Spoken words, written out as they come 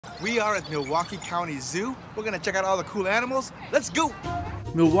We are at Milwaukee County Zoo. We're gonna check out all the cool animals. Let's go!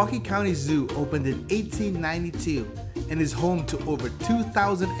 Milwaukee County Zoo opened in 1892 and is home to over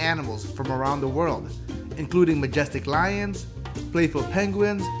 2,000 animals from around the world, including majestic lions, playful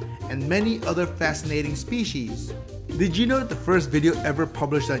penguins, and many other fascinating species. Did you know that the first video ever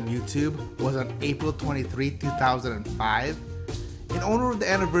published on YouTube was on April 23, 2005? In honor of the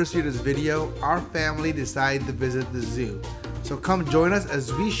anniversary of this video, our family decided to visit the zoo. So come join us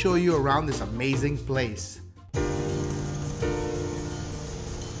as we show you around this amazing place.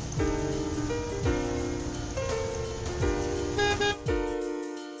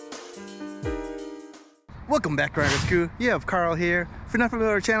 Welcome back, Chronicles crew. You have Carl here. If you're not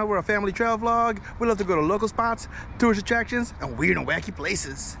familiar with our channel, we're a family travel vlog. We love to go to local spots, tourist attractions, and weird and wacky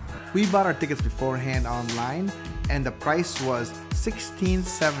places. We bought our tickets beforehand online, and the price was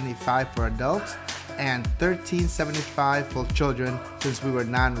 $16.75 for adults and $13.75 for children since we were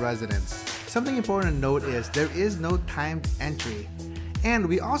non-residents. Something important to note is there is no timed entry. And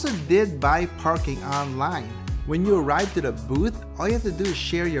we also did buy parking online. When you arrive to the booth, all you have to do is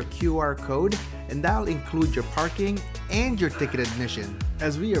share your QR code and that'll include your parking and your ticket admission.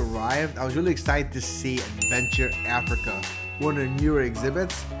 As we arrived, I was really excited to see Adventure Africa, one of the newer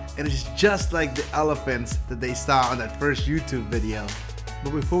exhibits, and it's just like the elephants that they saw on that first YouTube video.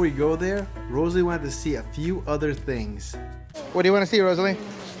 But before we go there, Rosalie wanted to see a few other things. What do you want to see, Rosalie?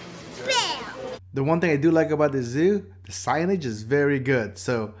 Bear. The one thing I do like about the zoo, the signage is very good.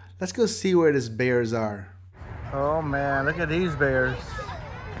 So let's go see where these bears are. Oh man, look at these bears.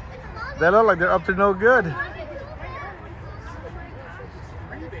 They look like they're up to no good.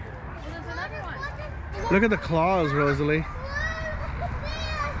 Look at the claws, Rosalie.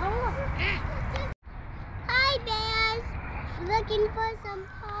 Hi, bears. Looking for some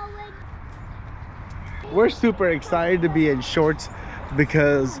power. We're super excited to be in shorts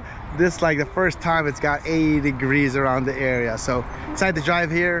because this is like the first time it's got 80 degrees around the area. So excited to drive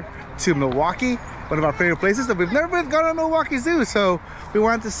here to Milwaukee, one of our favorite places that we've never been gone to Milwaukee Zoo. So we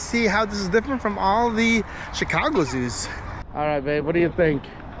wanted to see how this is different from all the Chicago zoos. All right, babe, what do you think?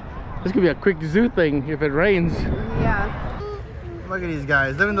 This could be a quick zoo thing if it rains. Yeah. Look at these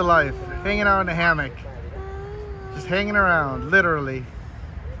guys living the life, hanging out in a hammock. Just hanging around, literally.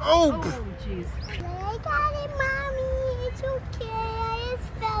 Oh! Jeez. I got it, Mommy. It's okay. I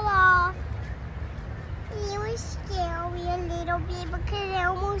just fell off. It was scary a little bit because I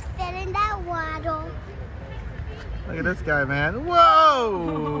almost fell in that water. Look at this guy, man.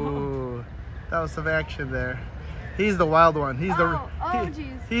 Whoa! That was some action there. He's the wild one. He's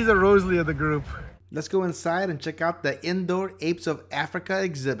he's the Rosalie of the group. Let's go inside and check out the Indoor Apes of Africa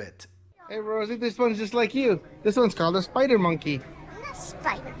exhibit. Hey, Rosie, this one's just like you. This one's called a spider monkey.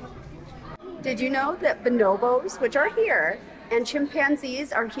 Spider. Did you know that bonobos, which are here, and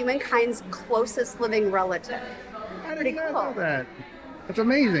chimpanzees are humankind's closest living relative? I Pretty did not cool. know that. That's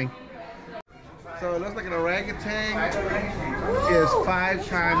amazing. So it looks like an orangutan is 5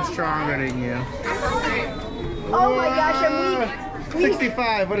 times stronger than you. Oh my gosh, I'm weak.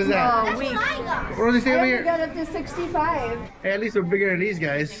 65, what is that? Oh, weak. Rosie, stay over I here. got up to 65. Hey, at least we're bigger than these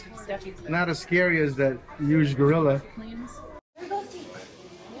guys. Not as scary as that huge gorilla.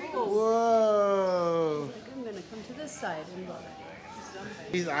 Whoa! I'm gonna come to this side and look.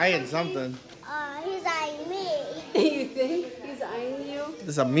 He's eyeing something. He's eyeing me. You think he's eyeing you? This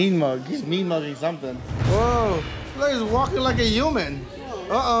is a mean mug. He's mean mugging something. Whoa! Look, he's walking like a human.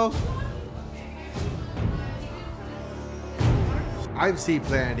 Uh-oh. I've seen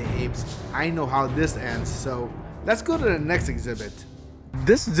Planet of the Apes. I know how this ends, so let's go to the next exhibit.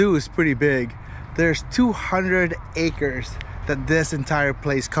 This zoo is pretty big. There's 200 acres that this entire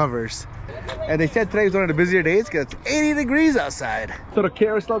place covers. And they said today is one of the busier days because it's 80 degrees outside. So the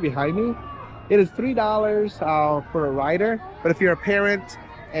carousel behind me, it is $3 for a rider. But if you're a parent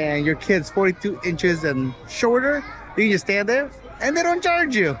and your kid's 42 inches and shorter, you can just stand there and they don't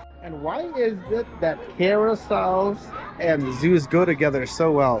charge you. And why is it that carousels and zoos go together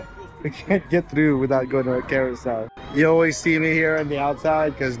so well? We can't get through without going to a carousel. You always see me here on the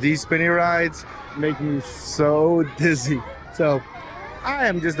outside because these spinny rides make me so dizzy. So I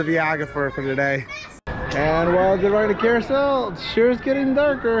am just a videographer for today. And while they're riding the carousel, it sure is getting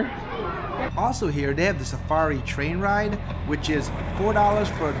darker. Also here, they have the Safari train ride, which is $4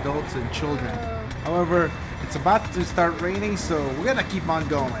 for adults and children. However, it's about to start raining, so we're gonna keep on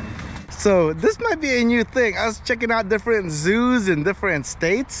going. So this might be a new thing. I was checking out different zoos in different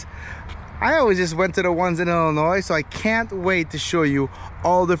states. I always just went to the ones in Illinois, so I can't wait to show you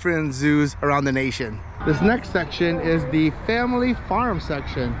all different zoos around the nation. This next section is the family farm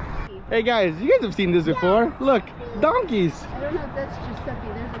section. Hey guys, you guys have seen this before. Look, donkeys. I don't know if that's Giuseppe.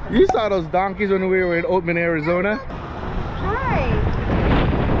 There's like a... You saw those donkeys when we were in Oatman, Arizona. Hi.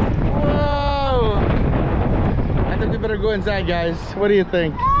 Whoa! I think we better go inside, guys. What do you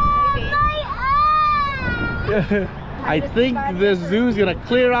think? I think the zoo's gonna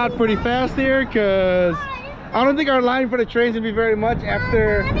clear out pretty fast here, because I don't think our line for the train's gonna be very much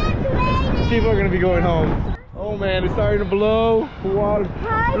after people are gonna be going home. Oh man, it's starting to blow. Water.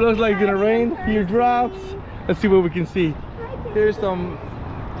 It looks like it's gonna rain. A few drops. Let's see what we can see. Here's some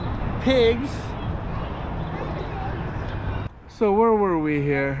pigs. So where were we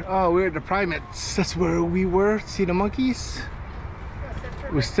here? Oh, we're at the primates. That's where we were. See the monkeys?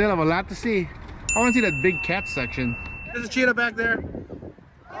 We still have a lot to see. I want to see that big cat section. There's a cheetah back there.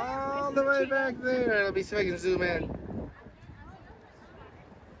 All the way back there. Let me see if I can zoom in.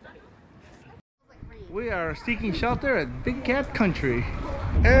 We are seeking shelter at Big Cat Country.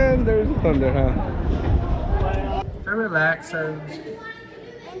 And there's the thunder, huh? And relax. I think we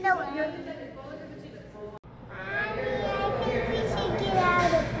should get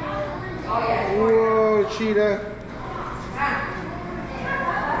out of here. Whoa, cheetah.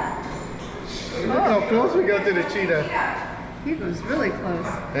 Look how close we got to the cheetah. He was really close.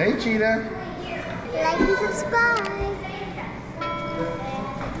 Hey, cheetah. Like and subscribe.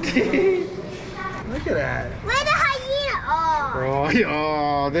 Look at that. Where the hyena?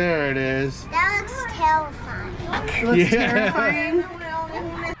 Oh, there it is. That looks terrifying. Looks terrifying.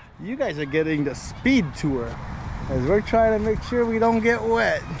 You guys are getting the speed tour as we're trying to make sure we don't get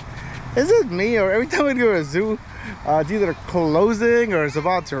wet. Is it me, or every time we go to a zoo, it's either closing or it's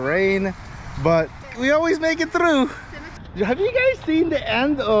about to rain, but we always make it through. Have you guys seen the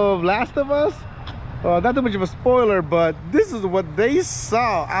end of Last of Us? Not too much of a spoiler, but this is what they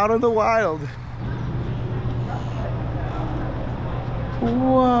saw out in the wild.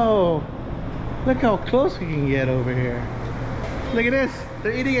 Whoa, look how close we can get over here. Look at this,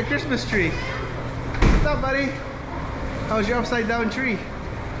 they're eating a Christmas tree. What's up, buddy? How's your upside down tree?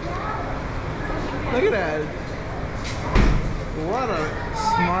 Look at that. What a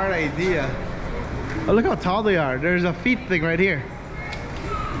smart idea. Oh, look how tall they are. There's a feet thing right here.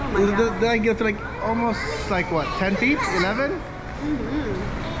 Oh, did I get to like almost like what, 10 feet? 11?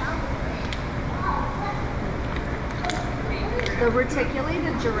 The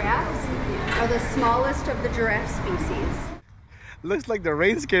reticulated giraffes are the smallest of the giraffe species. Looks like the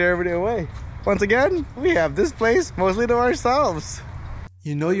rain scared everybody away. Once again, we have this place mostly to ourselves.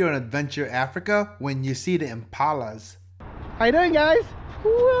 You know you're in Adventure Africa when you see the impalas. How you doing, guys?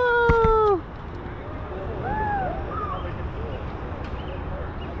 Whoa!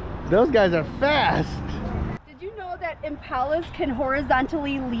 Those guys are fast. Did you know that impalas can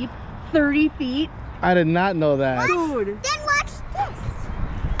horizontally leap 30 feet? I did not know that. Dude. Then watch this.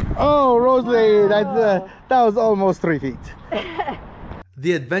 Oh, Rosalie, that was almost 3 feet.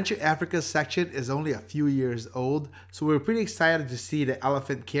 The Adventure Africa section is only a few years old, so we're pretty excited to see the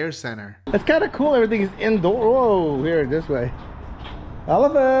Elephant Care Center. It's kind of cool, everything is indoor. Whoa, here, this way.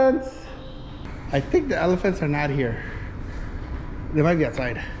 Elephants! I think the elephants are not here. They might be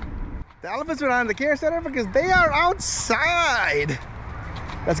outside. The elephants are not in the care center because they are outside.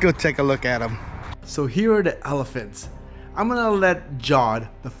 Let's go take a look at them. So here are the elephants. I'm gonna let Jod,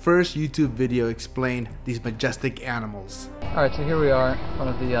 the first YouTube video, explain these majestic animals. Alright, so here we are in front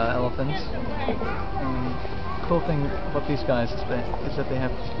of the elephants. And the cool thing about these guys is that they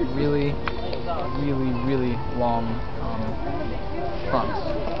have really long fronts,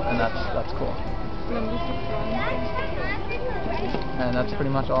 and that's cool. And that's pretty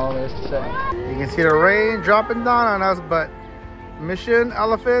much all there is to say. You can see the rain dropping down on us, but mission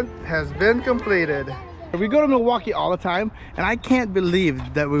elephant has been completed. We go to Milwaukee all the time, and I can't believe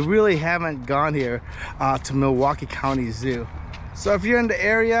that we really haven't gone here to Milwaukee County Zoo. So if you're in the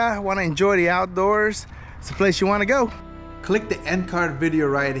area, want to enjoy the outdoors, it's a place you want to go. Click the end card video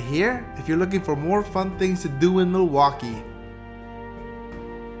right here if you're looking for more fun things to do in Milwaukee.